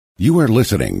You are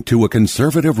listening to a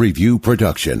Conservative Review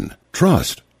production.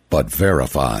 Trust, but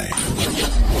verify.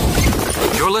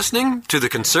 You're listening to The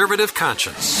Conservative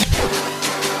Conscience.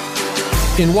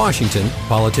 In Washington,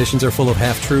 politicians are full of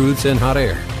half-truths and hot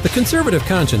air. The Conservative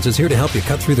Conscience is here to help you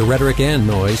cut through the rhetoric and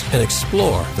noise and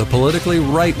explore the politically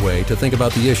right way to think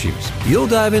about the issues. You'll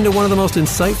dive into one of the most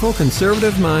insightful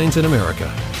conservative minds in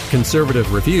America.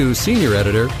 Conservative Review's senior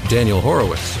editor, Daniel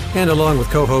Horowitz. And along with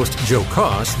co-host Joe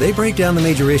Koss, they break down the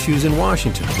major issues in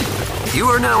Washington. You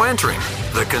are now entering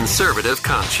The Conservative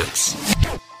Conscience.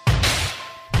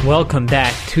 Welcome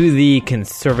back to The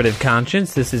Conservative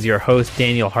Conscience. This is your host,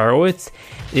 Daniel Horowitz.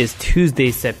 It is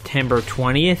Tuesday, September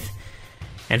 20th.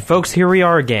 And folks, here we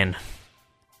are again.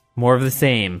 More of the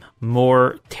same.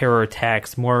 More terror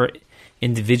attacks, more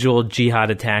individual jihad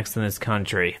attacks in this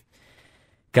country.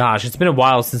 Gosh, it's been a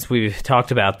while since we've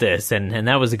talked about this, and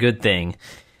that was a good thing.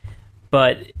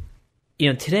 But,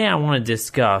 today I want to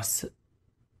discuss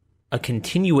a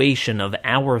continuation of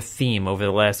our theme over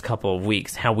the last couple of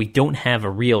weeks, how we don't have a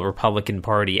real Republican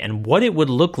Party, and what it would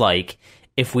look like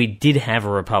if we did have a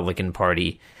Republican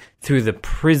Party through the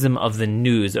prism of the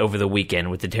news over the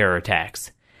weekend with the terror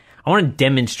attacks. I want to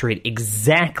demonstrate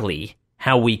exactly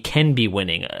how we can be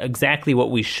winning, exactly what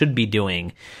we should be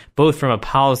doing, both from a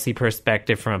policy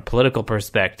perspective, from a political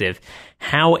perspective,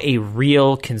 how a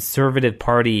real conservative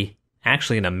party,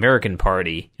 actually an American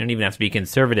party, you don't even have to be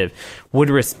conservative,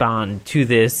 would respond to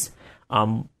this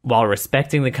while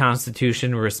respecting the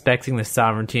Constitution, respecting the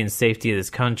sovereignty and safety of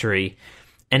this country,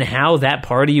 and how that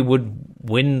party would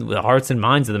win the hearts and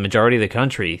minds of the majority of the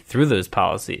country through those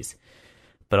policies.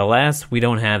 But alas, we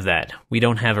don't have that. We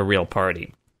don't have a real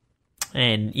party.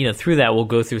 And, through that, we'll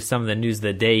go through some of the news of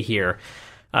the day here.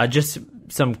 Just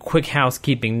some quick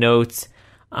housekeeping notes.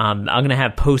 I'm going to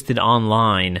have posted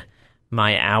online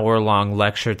my hour-long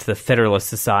lecture to the Federalist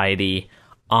Society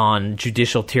on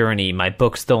judicial tyranny, my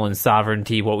book, Stolen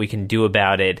Sovereignty, what we can do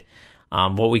about it,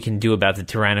 what we can do about the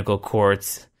tyrannical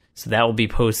courts. So that will be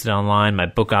posted online. My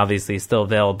book, obviously, is still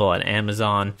available at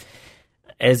Amazon.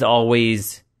 As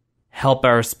always, help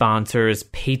our sponsors,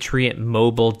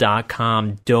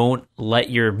 patriotmobile.com. Don't let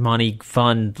your money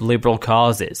fund liberal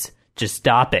causes. Just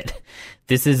stop it.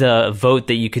 This is a vote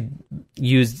that you could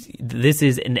use. This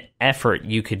is an effort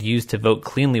you could use to vote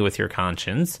cleanly with your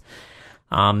conscience.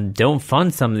 Don't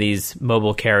fund some of these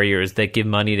mobile carriers that give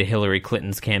money to Hillary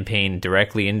Clinton's campaign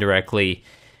directly, indirectly.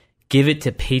 Give it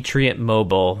to Patriot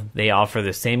Mobile. They offer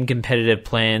the same competitive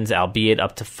plans, albeit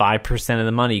up to 5% of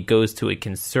the money goes to a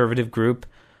conservative group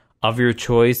of your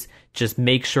choice. Just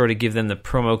make sure to give them the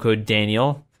promo code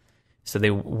Daniel so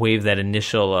they waive that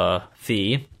initial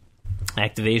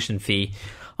activation fee.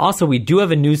 Also, we do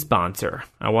have a new sponsor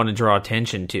I want to draw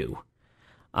attention to.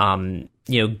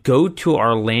 Go to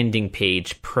our landing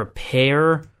page,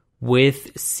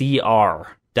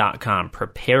 preparewithcr.com.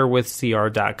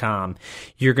 Preparewithcr.com.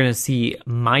 You're going to see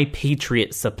My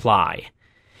Patriot Supply.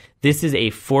 This is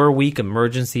a 4-week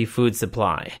emergency food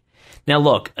supply. Now,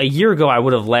 look, a year ago, I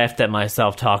would have laughed at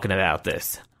myself talking about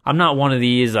this. I'm not one of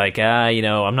these, I'm not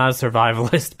a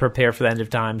survivalist, prepare for the end of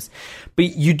times.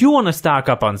 But you do want to stock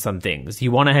up on some things.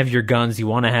 You want to have your guns. You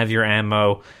want to have your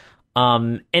ammo.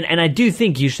 And I do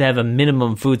think you should have a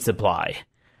minimum food supply.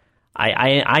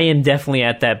 I am definitely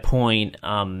at that point,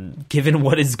 given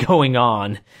what is going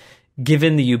on,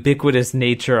 given the ubiquitous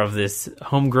nature of this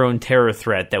homegrown terror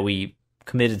threat that we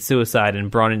committed suicide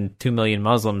and brought in 2 million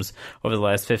Muslims over the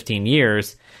last 15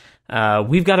 years,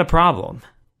 we've got a problem.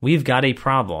 We've got a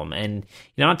problem. And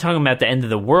I'm not talking about the end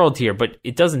of the world here, but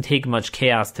it doesn't take much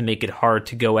chaos to make it hard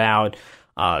to go out,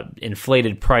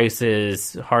 inflated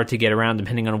prices, hard to get around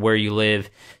depending on where you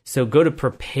live. So go to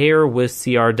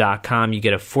preparewithcr.com. You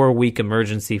get a 4-week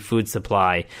emergency food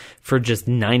supply for just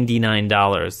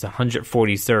 $99,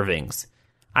 140 servings.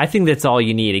 I think that's all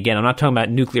you need. Again, I'm not talking about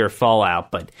nuclear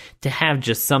fallout, but to have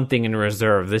just something in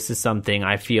reserve, this is something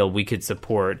I feel we could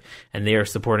support, and they are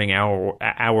supporting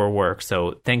our work.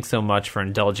 So thanks so much for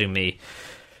indulging me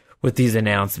with these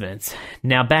announcements.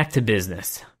 Now back to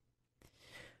business.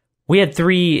 We had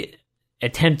 3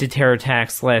 attempted terror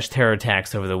attacks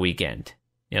over the weekend.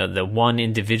 The one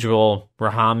individual,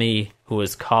 Rahami, who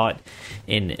was caught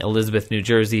in Elizabeth, New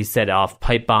Jersey, set off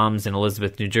pipe bombs in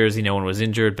Elizabeth, New Jersey. No one was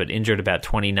injured, but injured about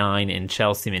 29 in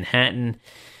Chelsea, Manhattan.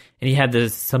 And he had the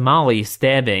Somali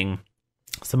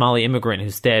immigrant who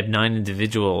stabbed 9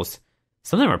 individuals.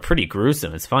 Some of them are pretty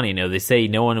gruesome. It's funny, they say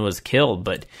no one was killed,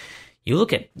 but you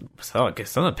look at some of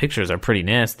the pictures are pretty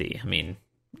nasty. I mean,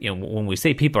 when we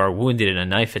say people are wounded in a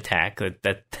knife attack,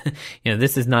 that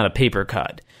this is not a paper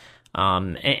cut.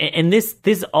 And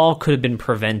this all could have been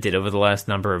prevented over the last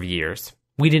number of years.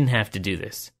 We didn't have to do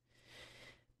this.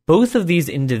 Both of these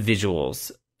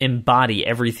individuals embody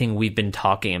everything we've been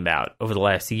talking about over the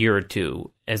last year or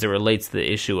two as it relates to the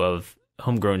issue of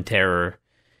homegrown terror,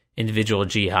 individual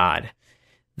jihad.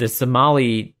 The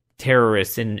Somali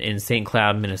terrorist in St.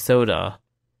 Cloud, Minnesota,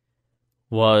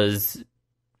 was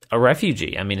a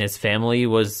refugee. I mean, his family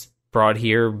was brought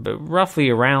here roughly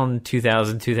around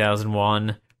 2000,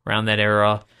 2001, around that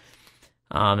era,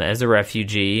 as a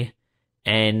refugee.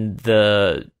 And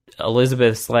the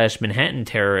Elizabeth/Manhattan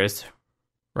terrorist,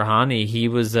 Rahani, he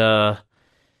was, I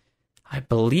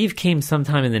believe, came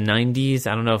sometime in the 90s.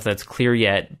 I don't know if that's clear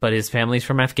yet, but his family's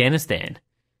from Afghanistan.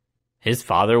 His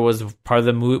father was part of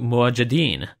the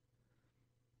Mujahideen.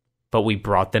 But we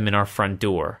brought them in our front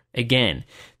door. Again,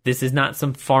 this is not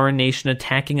some foreign nation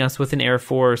attacking us with an air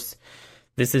force.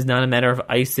 This is not a matter of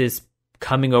ISIS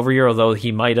coming over here, although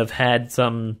he might have had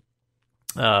some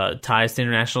ties to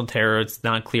international terror. It's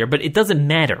not clear, but it doesn't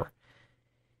matter.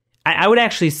 I would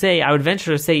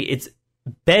venture to say it's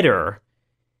better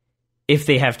if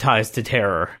they have ties to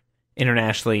terror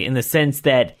internationally, in the sense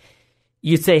that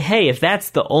you'd say, hey, if that's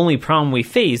the only problem we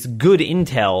face, good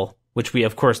intel, which we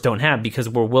of course don't have because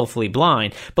we're willfully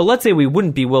blind, but let's say we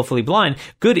wouldn't be willfully blind,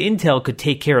 good intel could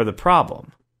take care of the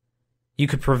problem. You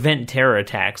could prevent terror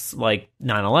attacks like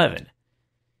 9/11.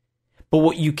 But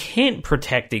what you can't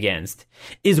protect against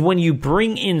is when you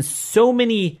bring in so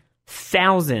many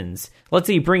thousands. Let's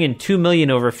say you bring in 2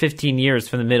 million over 15 years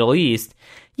from the Middle East.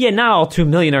 Yeah, not all 2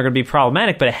 million are going to be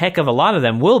problematic, but a heck of a lot of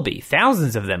them will be.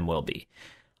 Thousands of them will be.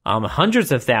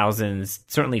 Hundreds of thousands,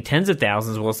 certainly tens of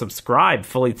thousands, will subscribe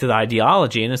fully to the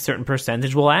ideology, and a certain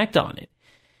percentage will act on it.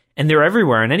 And they're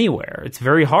everywhere and anywhere. It's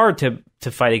very hard to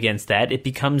fight against that. It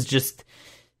becomes just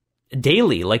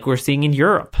daily, like we're seeing in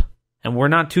Europe. And we're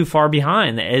not too far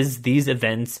behind, as these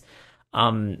events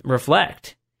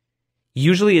reflect.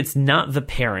 Usually it's not the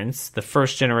parents, the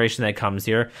first generation that comes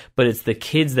here, but it's the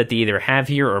kids that they either have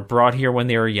here or brought here when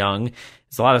they were young.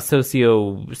 There's a lot of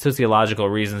sociological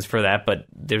reasons for that, but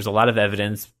there's a lot of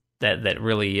evidence that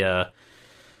really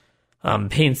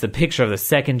paints the picture of the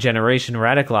second generation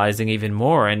radicalizing even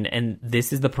more, and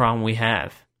this is the problem we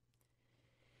have.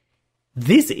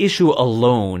 This issue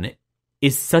alone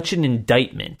is such an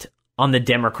indictment on the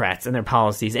Democrats and their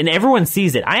policies, and everyone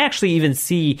sees it. I actually even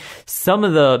see some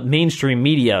of the mainstream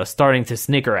media starting to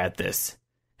snicker at this.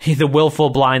 The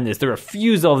willful blindness, the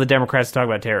refusal of the Democrats to talk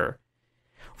about terror.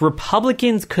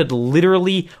 Republicans could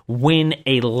literally win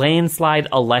a landslide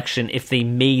election if they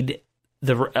made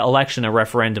the election a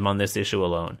referendum on this issue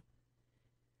alone.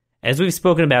 As we've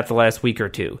spoken about the last week or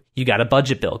two, you got a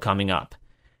budget bill coming up.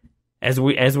 As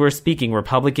we're speaking,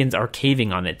 Republicans are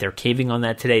caving on it. They're caving on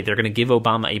that today. They're going to give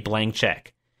Obama a blank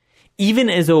check. Even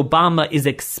as Obama is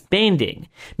expanding,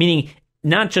 meaning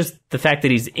not just the fact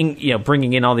that he's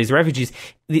bringing in all these refugees,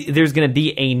 there's going to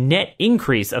be a net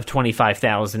increase of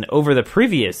 25,000 over the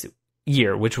previous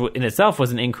year, which in itself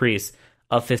was an increase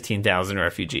of 15,000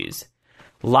 refugees.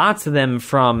 Lots of them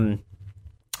from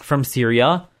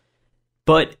Syria,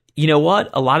 but you know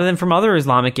what? A lot of them from other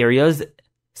Islamic areas,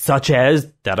 such as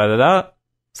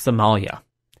Somalia.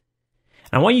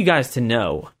 And I want you guys to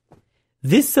know,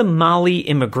 this Somali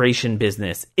immigration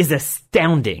business is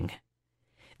astounding.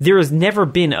 There has never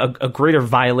been a greater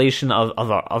violation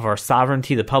of our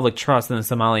sovereignty, the public trust, than the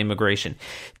Somali immigration.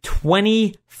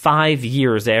 25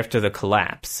 years after the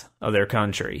collapse of their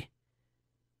country,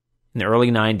 in the early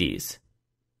 90s,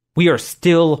 we are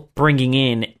still bringing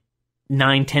in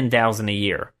 10,000 a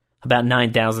year, about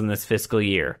 9,000 this fiscal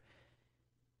year.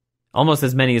 Almost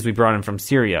as many as we brought in from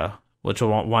Syria, which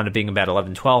will wind up being about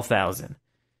 12,000.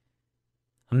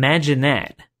 Imagine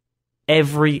that.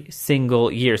 Every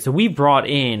single year. So we brought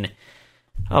in,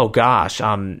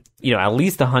 at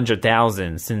least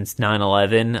 100,000 since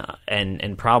 9/11,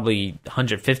 and probably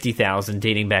 150,000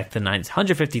 dating back to the 90s.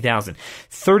 150,000.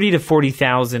 30 to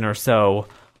 40,000 or so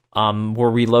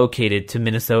were relocated to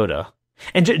Minnesota.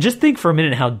 And just think for a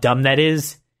minute how dumb that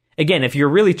is. Again, if you're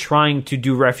really trying to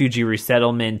do refugee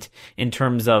resettlement in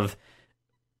terms of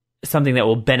something that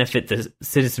will benefit the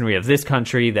citizenry of this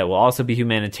country, that will also be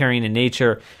humanitarian in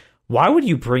nature, why would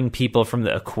you bring people from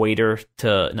the equator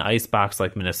to an icebox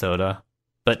like Minnesota?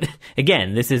 But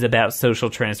again, this is about social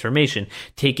transformation,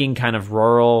 taking kind of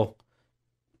rural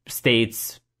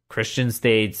states, Christian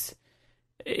states,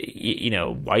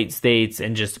 white states,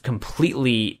 and just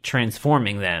completely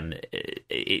transforming them.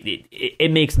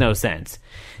 It makes no sense.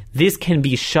 This can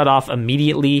be shut off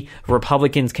immediately.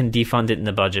 Republicans can defund it in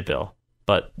the budget bill,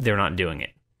 but they're not doing it.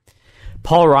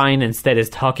 Paul Ryan instead is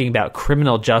talking about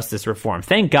criminal justice reform.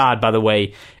 Thank God, by the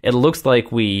way, it looks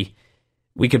like we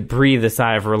could breathe a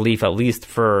sigh of relief, at least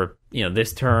for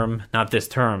this term, not this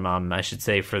term, I should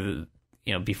say, for the,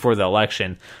 before the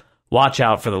election, watch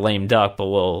out for the lame duck, but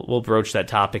we'll broach that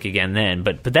topic again then.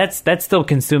 But that's still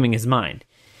consuming his mind.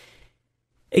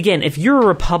 Again, if you're a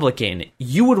Republican,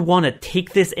 you would want to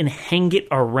take this and hang it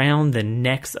around the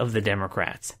necks of the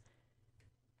Democrats.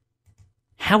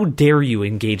 How dare you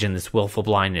engage in this willful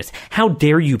blindness? How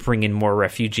dare you bring in more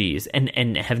refugees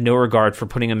and have no regard for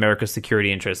putting America's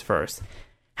security interests first?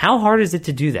 How hard is it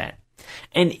to do that?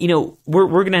 And, we're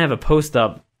going to have a post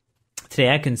up today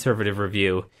at Conservative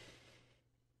Review.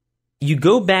 You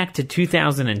go back to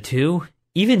 2002,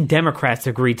 even Democrats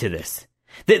agreed to this.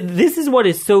 This is what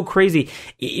is so crazy.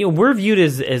 We're viewed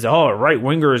as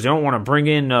right-wingers don't want to bring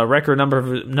in a record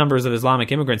numbers of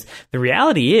Islamic immigrants. The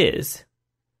reality is,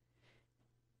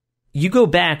 you go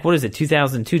back,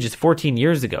 2002, just 14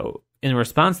 years ago, in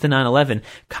response to 9/11,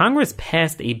 Congress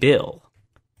passed a bill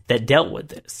that dealt with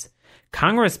this.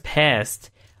 Congress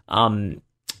passed,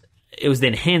 it was the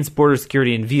Enhanced Border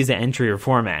Security and Visa Entry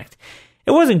Reform Act.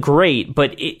 It wasn't great,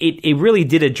 but it really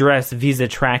did address visa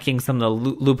tracking, some of the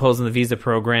loopholes in the visa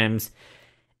programs.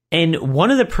 And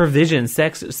one of the provisions,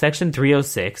 Section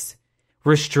 306,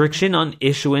 restriction on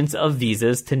issuance of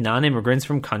visas to non-immigrants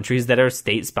from countries that are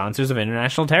state sponsors of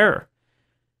international terror.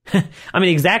 I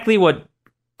mean, exactly what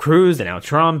Cruz and now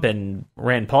Trump and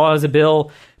Rand Paul has a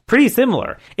bill. Pretty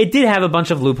similar. It did have a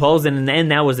bunch of loopholes, and in the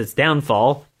end, that was its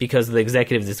downfall because of the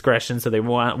executive discretion, so they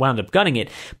wound up gutting it.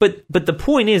 But the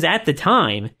point is, at the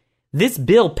time, this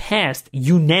bill passed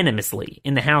unanimously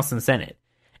in the House and Senate,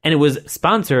 and it was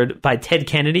sponsored by Ted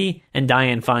Kennedy and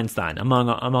Dianne Feinstein,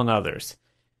 among others.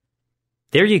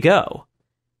 There you go.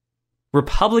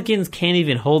 Republicans can't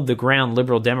even hold the ground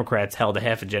liberal Democrats held a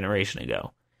half a generation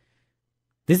ago.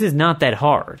 This is not that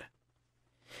hard.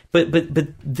 But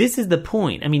this is the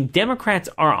point. I mean, Democrats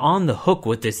are on the hook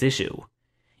with this issue.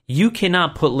 You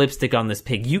cannot put lipstick on this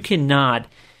pig. You cannot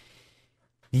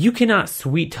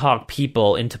sweet talk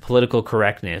people into political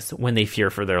correctness when they fear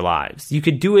for their lives. You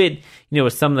could do it,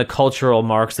 with some of the cultural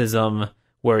Marxism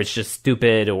where it's just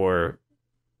stupid or,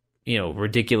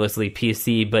 ridiculously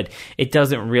PC, but it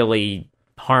doesn't really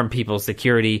harm people's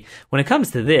security. When it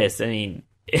comes to this, I mean,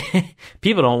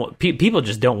 people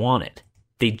just don't want it.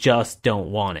 They just don't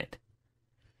want it.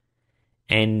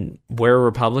 And where are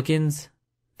Republicans?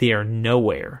 They are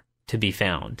nowhere to be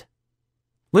found.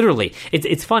 Literally,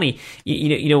 it's funny.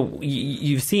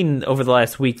 You've seen over the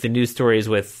last week the news stories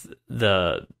with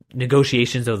the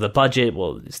negotiations of the budget.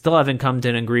 Well, still haven't come to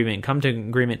an agreement.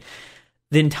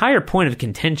 The entire point of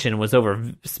contention was over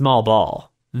small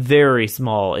ball, very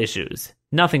small issues.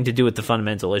 Nothing to do with the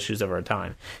fundamental issues of our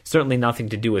time. Certainly nothing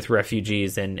to do with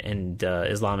refugees and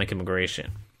Islamic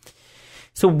immigration.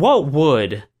 So what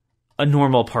would a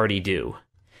normal party do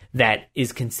that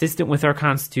is consistent with our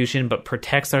Constitution but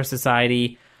protects our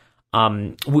society?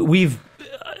 We've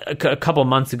a couple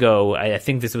months ago, I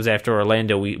think this was after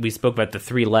Orlando, we spoke about the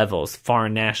three levels: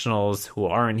 foreign nationals who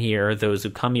aren't here, those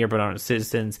who come here but aren't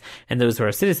citizens, and those who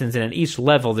are citizens. And at each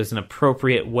level, there's an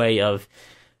appropriate way of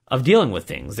dealing with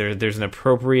things. There's an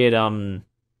appropriate,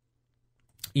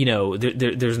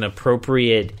 there's an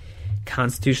appropriate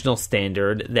constitutional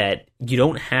standard that you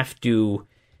don't have to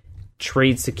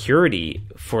trade security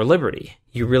for liberty.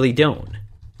 You really don't.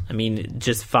 I mean,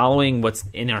 just following what's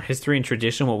in our history and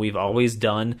tradition, what we've always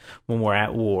done when we're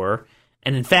at war.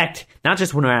 And in fact, not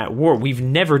just when we're at war, we've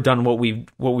never done what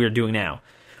we're doing now.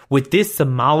 With this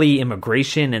Somali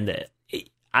immigration and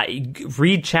I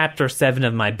read chapter 7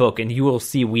 of my book, and you will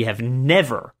see we have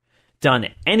never done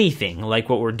anything like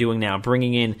what we're doing now,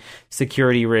 bringing in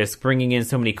security risk, bringing in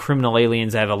so many criminal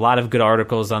aliens. I have a lot of good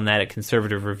articles on that at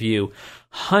Conservative Review.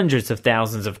 Hundreds of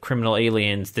thousands of criminal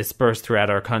aliens dispersed throughout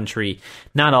our country,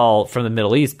 not all from the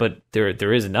Middle East, but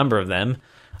there is a number of them.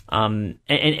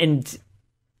 Nobody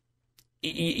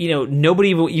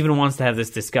even wants to have this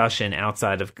discussion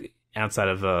outside of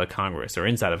Congress, or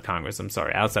inside of Congress. I'm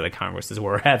sorry, outside of Congress is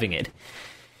where we're having it.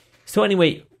 So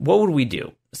anyway, what would we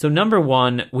do? So number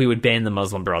one, we would ban the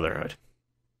Muslim Brotherhood.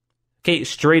 Okay,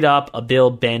 straight up a bill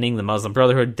banning the Muslim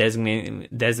Brotherhood, designating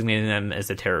them as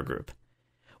a terror group.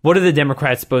 What are the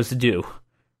Democrats supposed to do?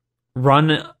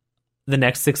 Run the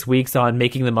next 6 weeks on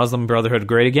making the Muslim Brotherhood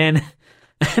great again?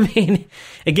 I mean,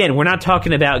 again, we're not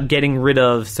talking about getting rid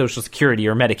of Social Security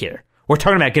or Medicare. We're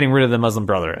talking about getting rid of the Muslim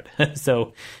Brotherhood.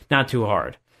 So not too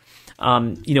hard.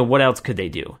 What else could they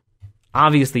do?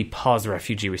 Obviously, pause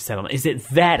refugee resettlement. Is it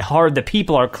that hard? The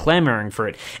people are clamoring for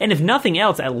it. And if nothing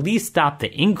else, at least stop the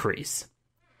increase.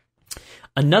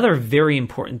 Another very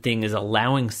important thing is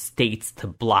allowing states to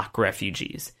block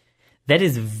refugees. That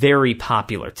is very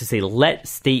popular to say, let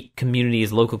state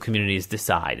communities, local communities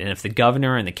decide. And if the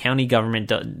governor and the county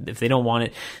government, if they don't want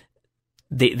it,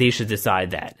 they should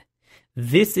decide that.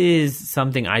 This is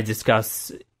something I discuss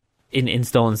in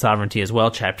Stolen Sovereignty as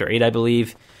well, Chapter 8, I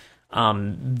believe.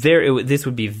 This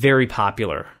would be very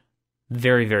popular.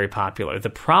 Very, very popular. The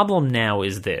problem now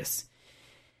is this.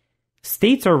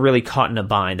 States are really caught in a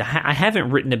bind. I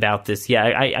haven't written about this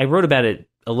yet. I wrote about it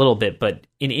a little bit, but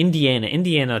in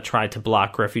Indiana tried to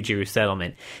block refugee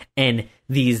resettlement, and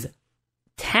these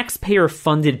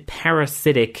taxpayer-funded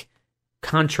parasitic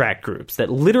contract groups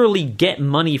that literally get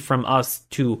money from us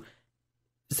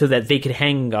so that they could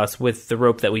hang us with the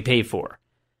rope that we pay for.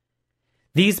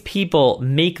 These people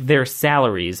make their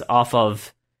salaries off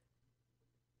of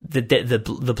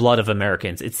the blood of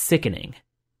Americans. It's sickening.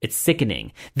 It's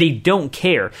sickening. They don't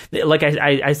care. Like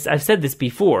I've said this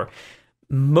before.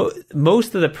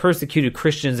 Most of the persecuted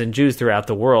Christians and Jews throughout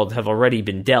the world have already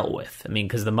been dealt with. I mean,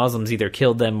 because the Muslims either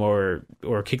killed them or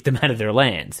kicked them out of their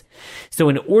lands. So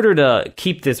in order to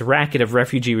keep this racket of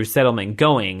refugee resettlement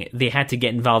going, they had to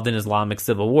get involved in Islamic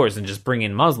civil wars and just bring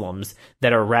in Muslims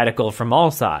that are radical from all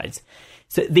sides.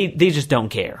 So they just don't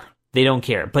care. They don't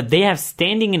care. But they have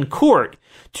standing in court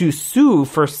to sue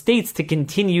for states to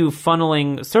continue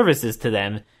funneling services to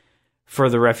them for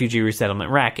the refugee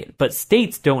resettlement racket. But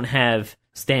states don't have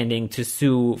standing to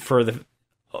sue for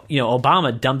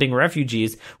Obama dumping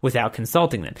refugees without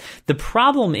consulting them. The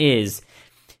problem is,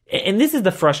 and this is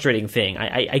the frustrating thing,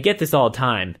 I get this all the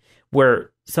time,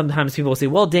 where sometimes people will say,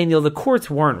 well, Daniel, the courts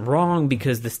weren't wrong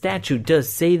because the statute does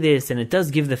say this and it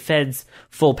does give the feds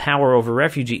full power over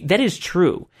refugee. That is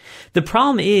true. The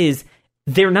problem is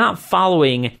they're not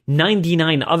following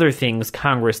 99 other things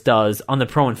Congress does on the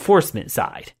pro-enforcement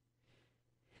side.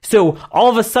 So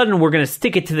all of a sudden, we're going to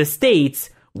stick it to the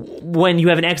states when you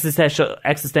have an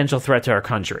existential threat to our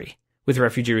country with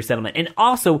refugee resettlement. And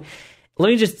also, let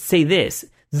me just say this.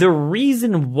 The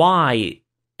reason why,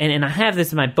 and I have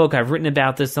this in my book, I've written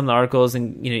about this, some of the articles,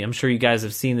 and I'm sure you guys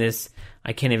have seen this.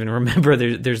 I can't even remember.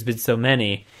 There's been so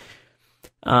many.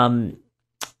 The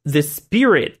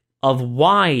spirit of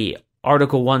why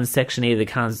Article 1, Section 8 of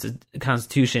the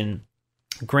Constitution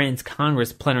grants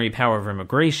Congress plenary power of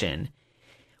immigration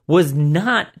was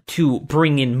not to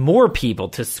bring in more people,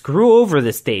 to screw over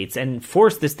the states and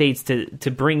force the states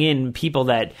to bring in people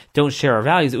that don't share our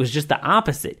values. It was just the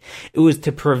opposite. It was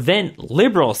to prevent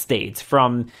liberal states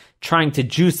from trying to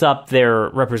juice up their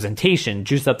representation,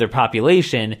 juice up their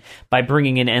population by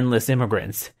bringing in endless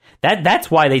immigrants. That's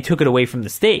why they took it away from the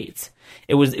states.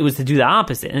 It was to do the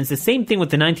opposite. And it's the same thing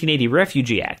with the 1980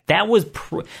 Refugee Act. That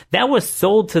was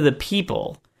sold to the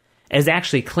people as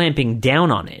actually clamping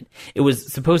down on it. It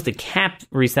was supposed to cap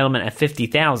resettlement at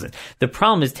 50,000. The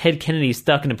problem is Ted Kennedy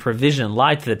stuck in a provision and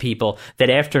lied to the people that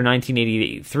after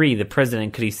 1983, the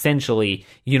president could essentially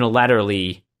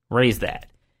unilaterally raise that.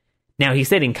 Now, he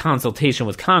said in consultation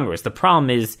with Congress. The problem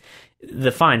is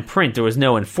the fine print. There was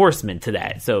no enforcement to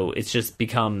that. So it's just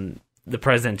become the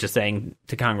president just saying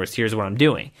to Congress, here's what I'm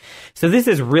doing. So this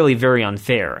is really very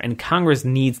unfair, and Congress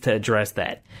needs to address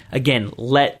that. Again,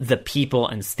 let the people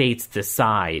and states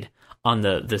decide on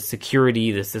the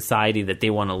security, the society that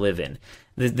they want to live in.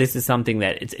 This is something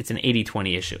that it's an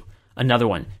 80-20 issue. Another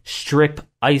one, strip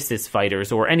ISIS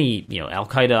fighters or any,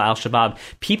 Al-Qaeda, Al-Shabaab,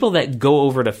 people that go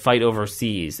over to fight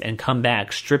overseas and come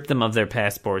back, strip them of their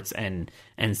passports and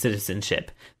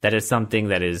citizenship. That is something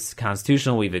that is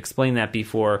constitutional. We've explained that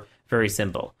before. Very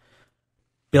simple.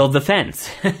 Build the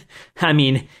fence. I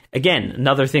mean, again,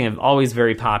 another thing always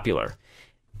very popular.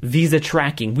 Visa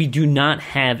tracking. We do not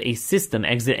have a system,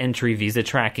 exit-entry visa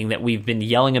tracking, that we've been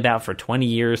yelling about for 20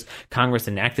 years. Congress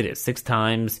enacted it 6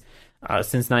 times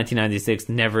since 1996.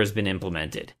 Never has been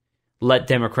implemented. Let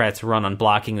Democrats run on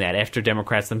blocking that after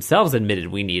Democrats themselves admitted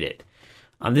we need it.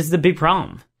 This is a big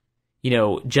problem.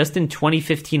 Just in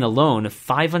 2015 alone,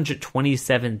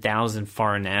 527,000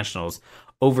 foreign nationals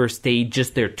overstayed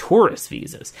just their tourist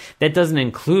visas. That doesn't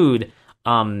include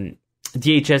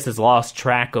DHS has lost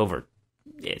track over,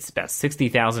 it's about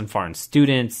 60,000 foreign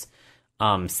students,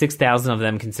 6,000 of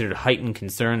them considered heightened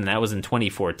concern, and that was in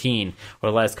 2014.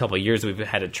 Over the last couple of years, we've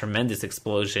had a tremendous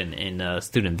explosion in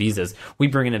student visas. We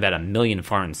bring in about 1 million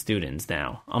foreign students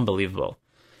now. Unbelievable.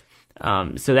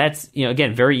 So that's,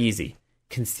 again, very easy.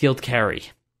 Concealed carry.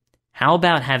 How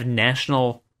about have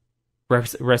national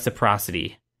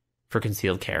reciprocity for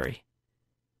concealed carry?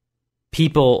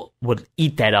 People would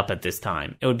eat that up at this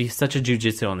time. It would be such a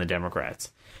jujitsu on the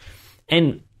Democrats.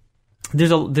 And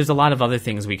there's a lot of other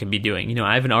things we could be doing.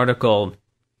 I have an article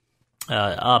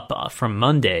up from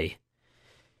Monday.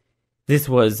 This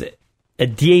was a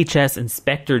DHS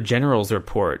Inspector General's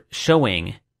report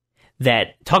showing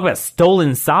that, talk about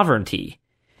stolen sovereignty,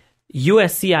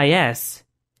 USCIS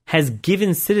has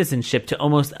given citizenship to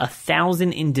almost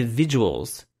 1,000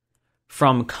 individuals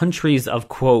from countries of,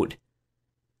 quote,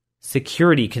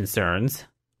 security concerns,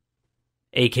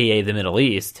 aka the Middle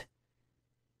East.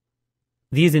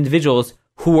 These individuals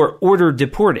who were ordered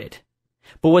deported.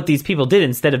 But what these people did,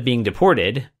 instead of being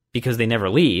deported, because they never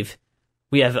leave,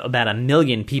 we have about 1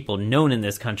 million people known in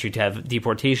this country to have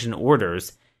deportation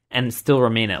orders and still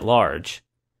remain at large.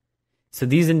 So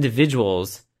these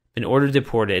individuals, been ordered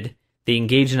deported, they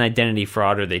engage in identity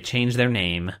fraud, or they change their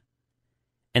name,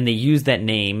 and they use that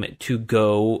name to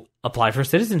go apply for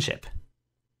citizenship.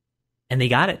 And they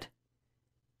got it.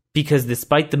 Because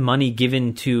despite the money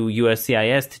given to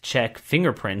USCIS to check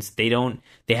fingerprints, they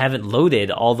haven't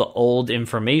loaded all the old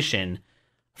information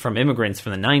from immigrants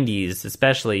from the 90s,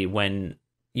 especially when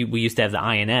we used to have the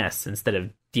INS instead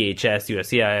of DHS,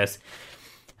 USCIS.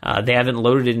 They haven't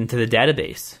loaded it into the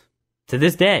database to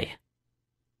this day.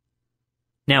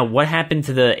 Now, what happened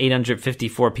to the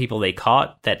 854 people they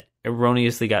caught that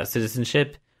erroneously got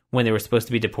citizenship when they were supposed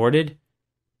to be deported?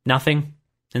 Nothing.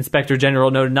 Inspector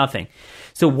General noted nothing.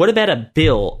 So what about a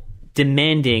bill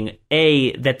demanding,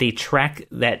 A, that they track,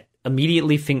 that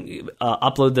immediately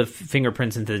upload the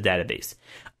fingerprints into the database,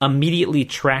 immediately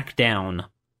track down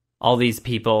all these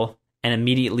people and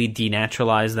immediately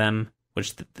denaturalize them,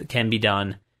 which can be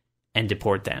done, and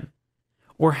deport them?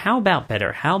 Or how about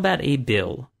better? How about a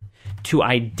bill to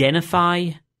identify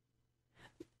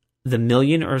the 1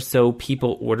 million or so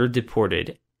people ordered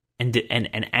deported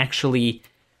and actually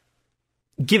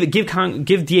give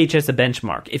DHS a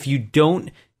benchmark. If you don't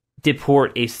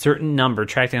deport a certain number,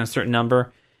 track down a certain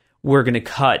number, we're going to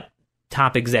cut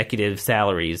top executive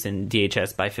salaries in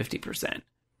DHS by 50%.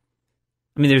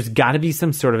 I mean, there's got to be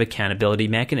some sort of accountability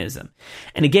mechanism.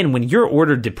 And again, when you're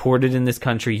ordered deported in this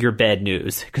country, you're bad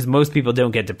news, because most people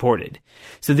don't get deported.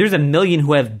 So there's 1 million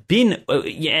who have been,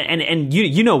 and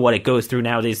you know what it goes through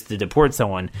nowadays to deport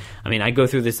someone. I mean, I go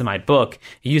through this in my book.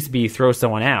 It used to be you throw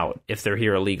someone out if they're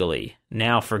here illegally.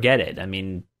 Now forget it. I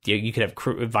mean, you could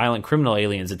have violent criminal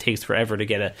aliens. It takes forever to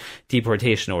get a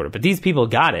deportation order. But these people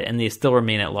got it, and they still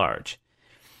remain at large.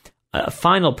 A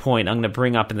final point I'm going to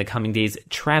bring up in the coming days,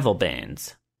 travel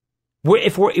bans.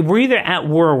 We're either at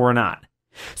war or we're not.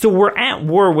 So we're at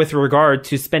war with regard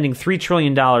to spending $3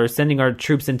 trillion, sending our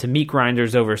troops into meat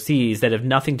grinders overseas that have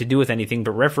nothing to do with anything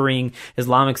but refereeing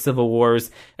Islamic civil wars,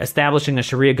 establishing a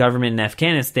Sharia government in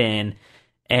Afghanistan,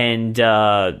 and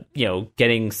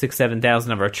getting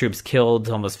 6,000-7,000 of our troops killed,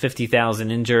 almost 50,000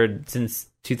 injured since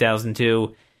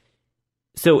 2002.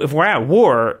 So if we're at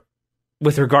war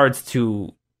with regards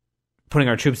to putting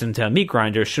our troops into a meat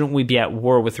grinder, shouldn't we be at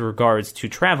war with regards to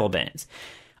travel bans?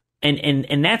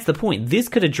 And that's the point. This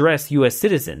could address U.S.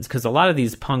 citizens, because a lot of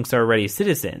these punks are already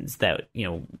citizens that,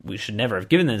 we should never have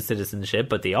given them citizenship,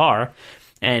 but they are.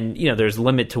 And, there's a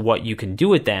limit to what you can do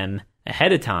with them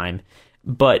ahead of time.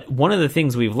 But one of the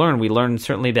things we learned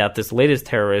certainly about this latest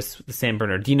terrorist, the San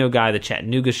Bernardino guy, the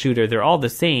Chattanooga shooter, they're all the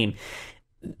same.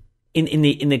 In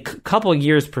the couple of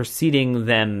years preceding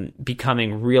them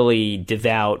becoming really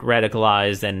devout,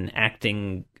 radicalized, and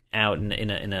acting out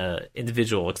in a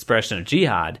individual expression of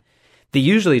jihad, they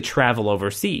usually travel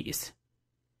overseas.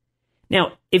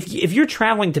 Now, if you're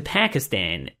traveling to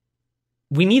Pakistan,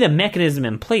 we need a mechanism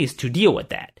in place to deal with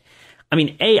that. I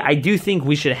mean, I do think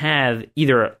we should have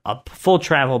either a full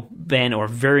travel ban or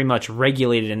very much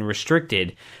regulated and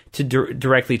restricted to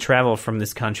directly travel from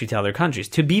this country to other countries.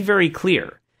 To be very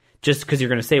clear, just because you're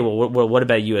going to say, well, what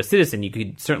about a U.S. citizen? You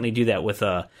could certainly do that with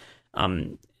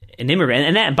an immigrant.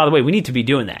 And that, by the way, we need to be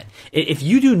doing that. If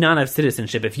you do not have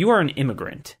citizenship, if you are an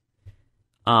immigrant,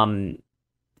 and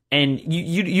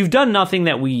you've done nothing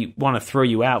that we want to throw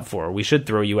you out for, we should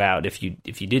throw you out if you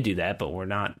did do that, but we're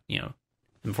not,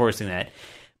 enforcing that.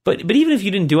 But even if you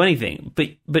didn't do anything,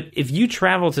 but if you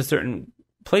travel to certain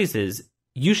places,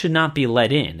 you should not be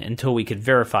let in until we could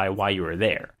verify why you were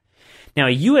there. Now,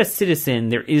 a U.S. citizen,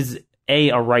 there is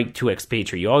a right to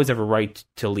expatriate. You always have a right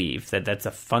to leave. That's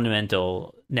a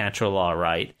fundamental natural law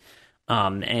right.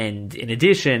 And in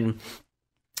addition,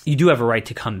 you do have a right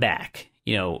to come back.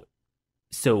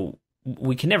 So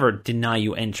we can never deny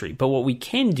you entry. But what we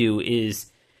can do is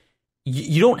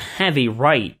you don't have a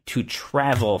right to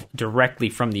travel directly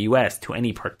from the U.S. to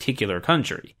any particular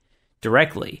country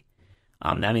directly.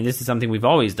 This is something we've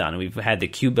always done. We've had the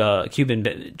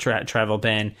Cuban travel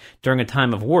ban during a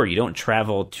time of war. You don't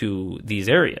travel to these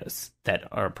areas that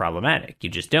are problematic.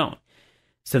 You just don't.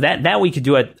 So that we could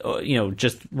do it,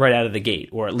 just right out of the gate,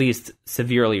 or at least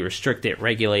severely restrict it,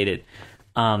 regulate it.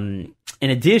 In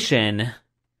addition,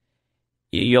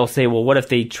 you'll say, well, what if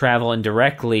they travel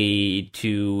indirectly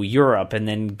to Europe and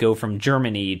then go from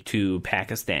Germany to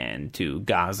Pakistan to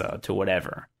Gaza to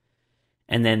whatever?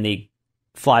 And then they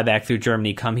fly back through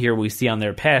Germany, come here, we see on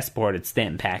their passport it's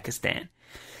then Pakistan.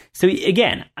 So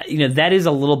again, that is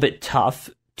a little bit tough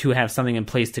to have something in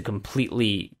place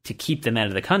to keep them out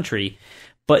of the country,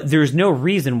 but there's no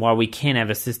reason why we can't have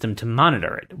a system to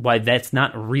monitor it, why that's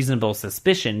not reasonable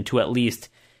suspicion to at least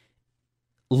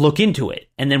look into it.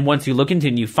 And then once you look into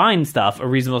it and you find stuff, a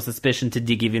reasonable suspicion to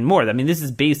dig even more. I mean, this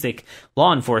is basic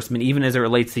law enforcement, even as it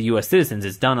relates to U.S. citizens.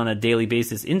 It's done on a daily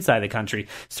basis inside the country,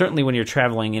 certainly when you're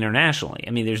traveling internationally.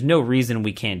 I mean, there's no reason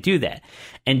we can't do that.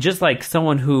 And just like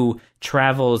someone who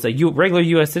travels, a regular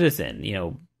U.S. citizen,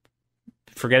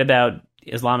 forget about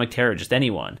Islamic terror, just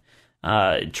anyone,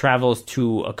 travels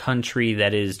to a country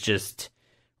that is just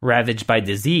ravaged by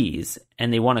disease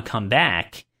and they want to come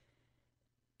back.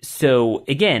 So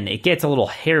again, it gets a little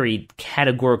hairy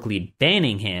categorically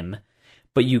banning him,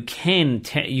 but you can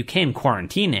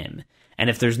quarantine him. And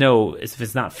if it's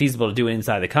not feasible to do it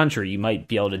inside the country, you might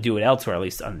be able to do it elsewhere, at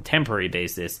least on a temporary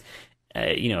basis,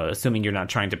 assuming you're not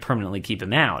trying to permanently keep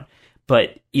him out.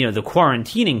 But, the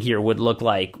quarantining here would look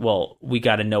like, well, we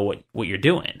got to know what you're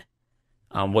doing,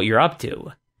 what you're up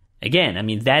to. Again, I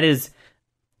mean,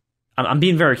 I'm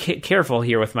being very careful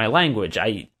here with my language.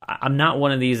 I'm not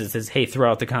one of these that says, hey,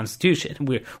 throw out the Constitution.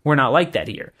 We're not like that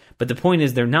here. But the point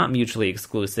is they're not mutually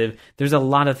exclusive. There's a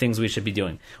lot of things we should be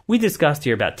doing. We discussed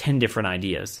here about 10 different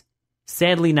ideas.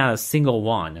 Sadly, not a single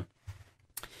one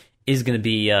is going to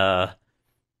be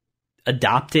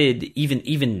adopted,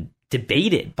 even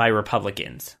debated by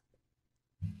Republicans.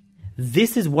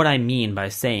 This is what I mean by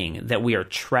saying that we are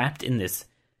trapped in this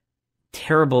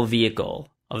terrible vehicle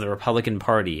of the Republican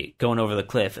Party going over the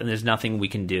cliff, and there's nothing we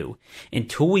can do.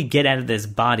 Until we get out of this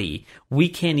body, we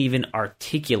can't even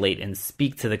articulate and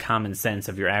speak to the common sense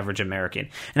of your average American.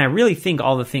 And I really think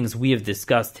all the things we have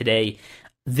discussed today,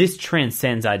 this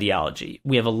transcends ideology.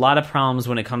 We have a lot of problems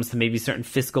when it comes to maybe certain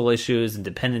fiscal issues and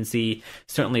dependency.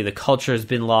 Certainly the culture has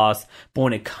been lost. But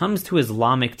when it comes to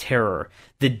Islamic terror,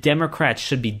 the Democrats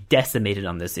should be decimated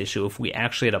on this issue if we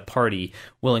actually had a party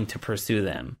willing to pursue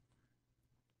them.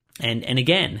 And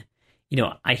again,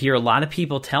 I hear a lot of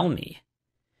people tell me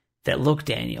that, look,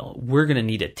 Daniel, we're going to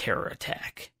need a terror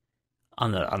attack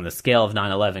on the scale of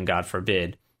 9/11, God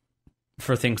forbid,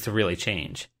 for things to really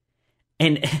change.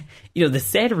 And, the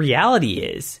sad reality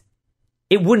is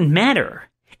it wouldn't matter.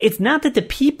 It's not that the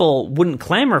people wouldn't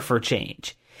clamor for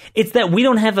change. It's that we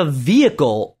don't have a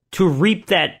vehicle to reap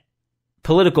that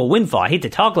political windfall. I hate to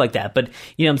talk like that, but,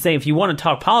 I'm saying if you want to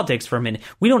talk politics for a minute,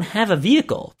 we don't have a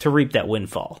vehicle to reap that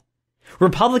windfall.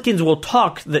 Republicans will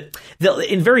talk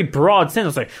in very broad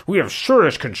sense. Like, we have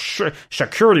serious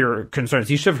security concerns.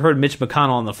 You should have heard Mitch McConnell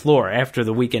on the floor after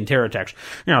the weekend terror attacks.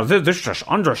 This just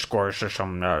underscores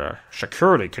some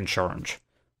security concerns.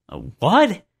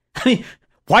 What? I mean,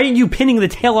 why are you pinning the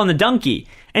tail on the donkey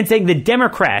and saying the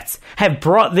Democrats have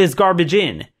brought this garbage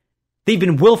in? They've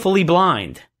been willfully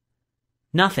blind.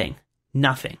 Nothing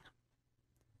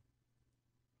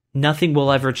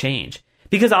will ever change.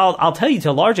 Because I'll tell you,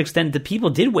 to a large extent, the people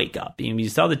did wake up. You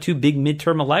saw the 2 big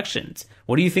midterm elections.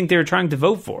 What do you think they were trying to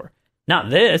vote for? Not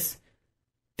this.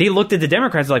 They looked at the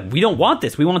Democrats like, we don't want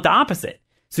this. We want the opposite.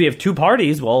 So you have 2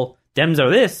 parties. Well, Dems are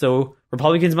this, so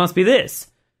Republicans must be this.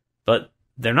 But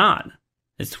they're not.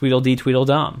 It's Tweedledee,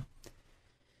 Tweedledum.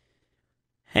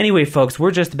 Anyway, folks,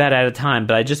 we're just about out of time,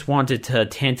 but I just wanted to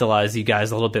tantalize you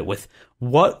guys a little bit with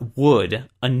what would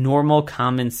a normal,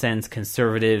 common sense,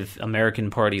 conservative American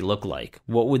party look like?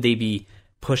 What would they be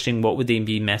pushing? What would they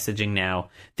be messaging now?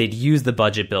 They'd use the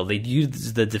budget bill. They'd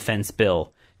use the defense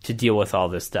bill to deal with all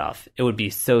this stuff. It would be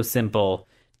so simple.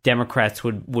 Democrats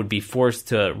would be forced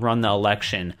to run the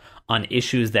election on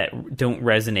issues that don't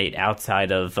resonate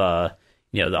outside of the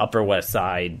Upper West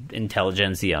Side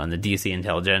intelligentsia and the DC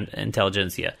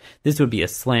intelligentsia. This would be a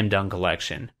slam dunk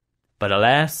election. But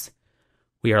alas,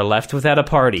 we are left without a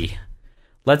party.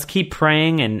 Let's keep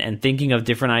praying and thinking of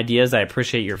different ideas. I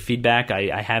appreciate your feedback.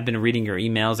 I have been reading your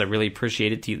emails. I really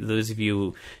appreciate it. To those of you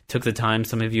who took the time,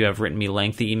 some of you have written me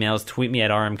lengthy emails. Tweet me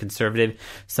at RMConservative.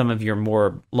 Some of your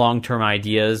more long-term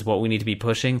ideas, what we need to be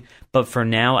pushing. But for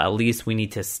now, at least we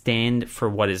need to stand for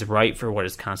what is right, for what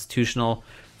is constitutional,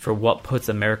 for what puts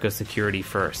America's security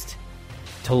first.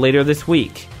 Till later this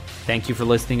week, thank you for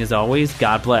listening as always.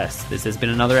 God bless. This has been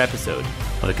another episode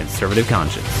of The Conservative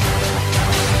Conscience.